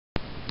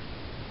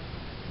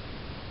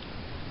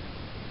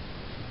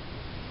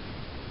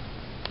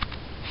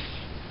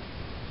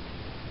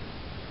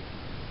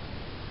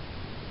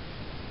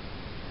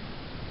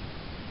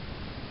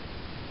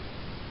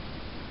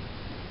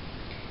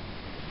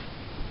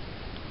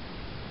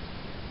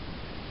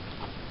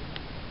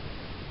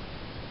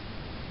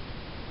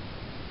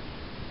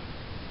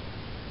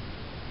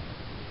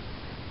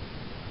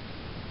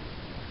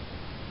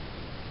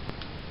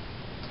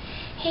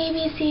Hey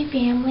BC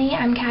family,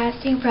 I'm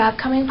casting for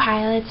Upcoming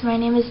Pilots. My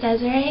name is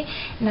Desiree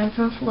and I'm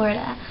from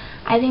Florida.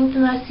 I think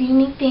the most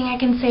unique thing I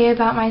can say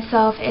about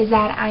myself is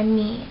that I'm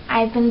me.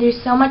 I've been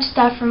through so much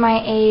stuff for my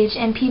age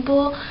and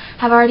people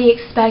have already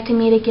expected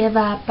me to give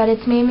up, but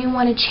it's made me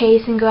want to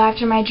chase and go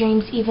after my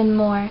dreams even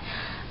more.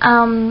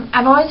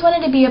 I've always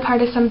wanted to be a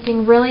part of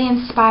something really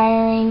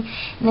inspiring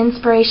and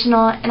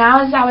inspirational, and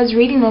as I was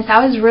reading this,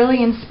 I was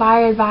really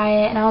inspired by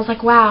it, and I was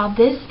like, wow,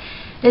 this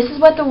is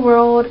what the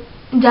world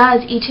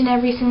does each and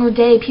every single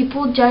day.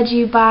 People judge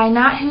you by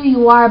not who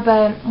you are,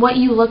 but what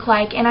you look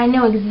like, and I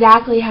know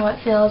exactly how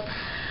it feels.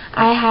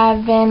 I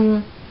have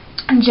been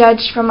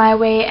judged for my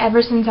weight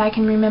ever since I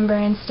can remember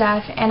and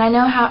stuff, and I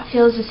know how it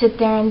feels to sit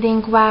there and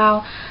think,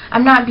 wow,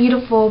 I'm not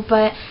beautiful,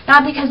 but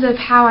not because of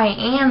how I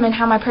am and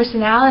how my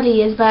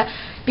personality is, but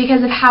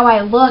because of how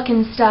I look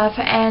and stuff,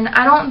 and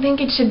I don't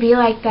think it should be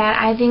like that.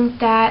 I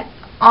think that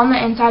on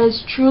the inside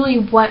is truly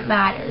what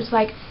matters.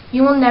 Like,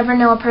 you will never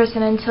know a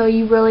person until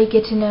you really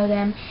get to know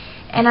them,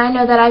 and I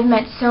know that I've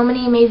met so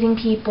many amazing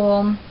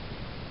people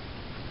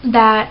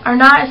that are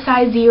not a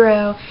size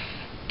 0,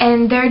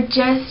 and they're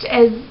just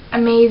as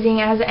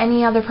amazing as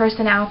any other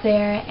person out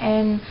there,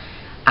 and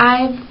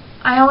I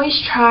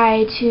always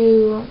try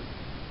to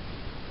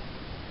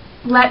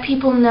let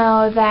people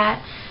know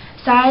that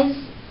size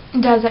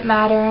doesn't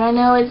matter, and I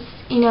know it's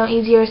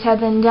easier said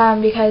than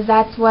done, because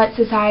that's what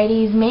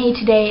society's made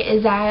today,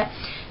 is that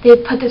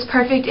they've put this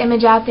perfect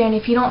image out there, and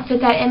if you don't fit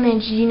that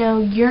image,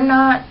 you're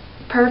not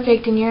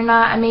perfect, and you're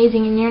not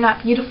amazing, and you're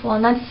not beautiful,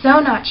 and that's so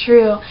not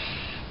true.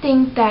 I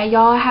think that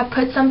y'all have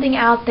put something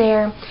out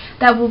there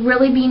that will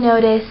really be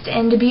noticed,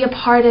 and to be a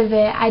part of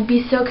it, I'd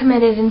be so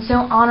committed and so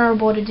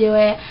honorable to do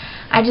it.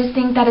 I just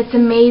think that it's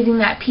amazing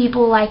that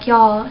people like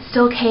y'all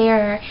still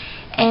care,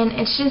 and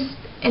it's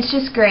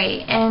just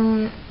great,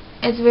 and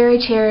it's very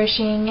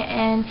cherishing,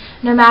 and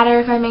no matter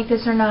if I make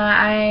this or not,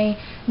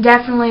 I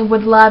definitely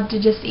would love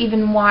to just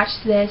even watch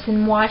this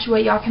and watch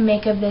what y'all can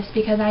make of this,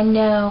 because I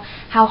know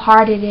how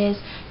hard it is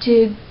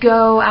to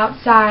go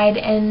outside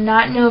and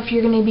not know if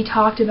you're going to be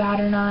talked about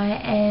or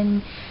not.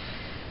 And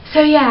so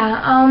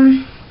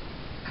yeah,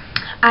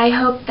 I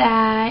hope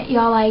that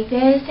y'all like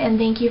this, and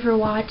thank you for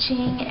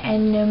watching.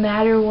 And no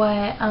matter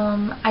what,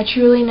 I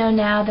truly know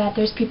now that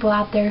there's people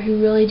out there who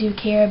really do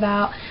care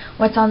about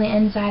what's on the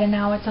inside and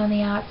not what's on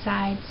the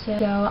outside. So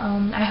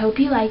I hope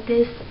you like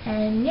this,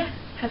 and yeah,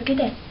 have a good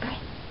day. Bye.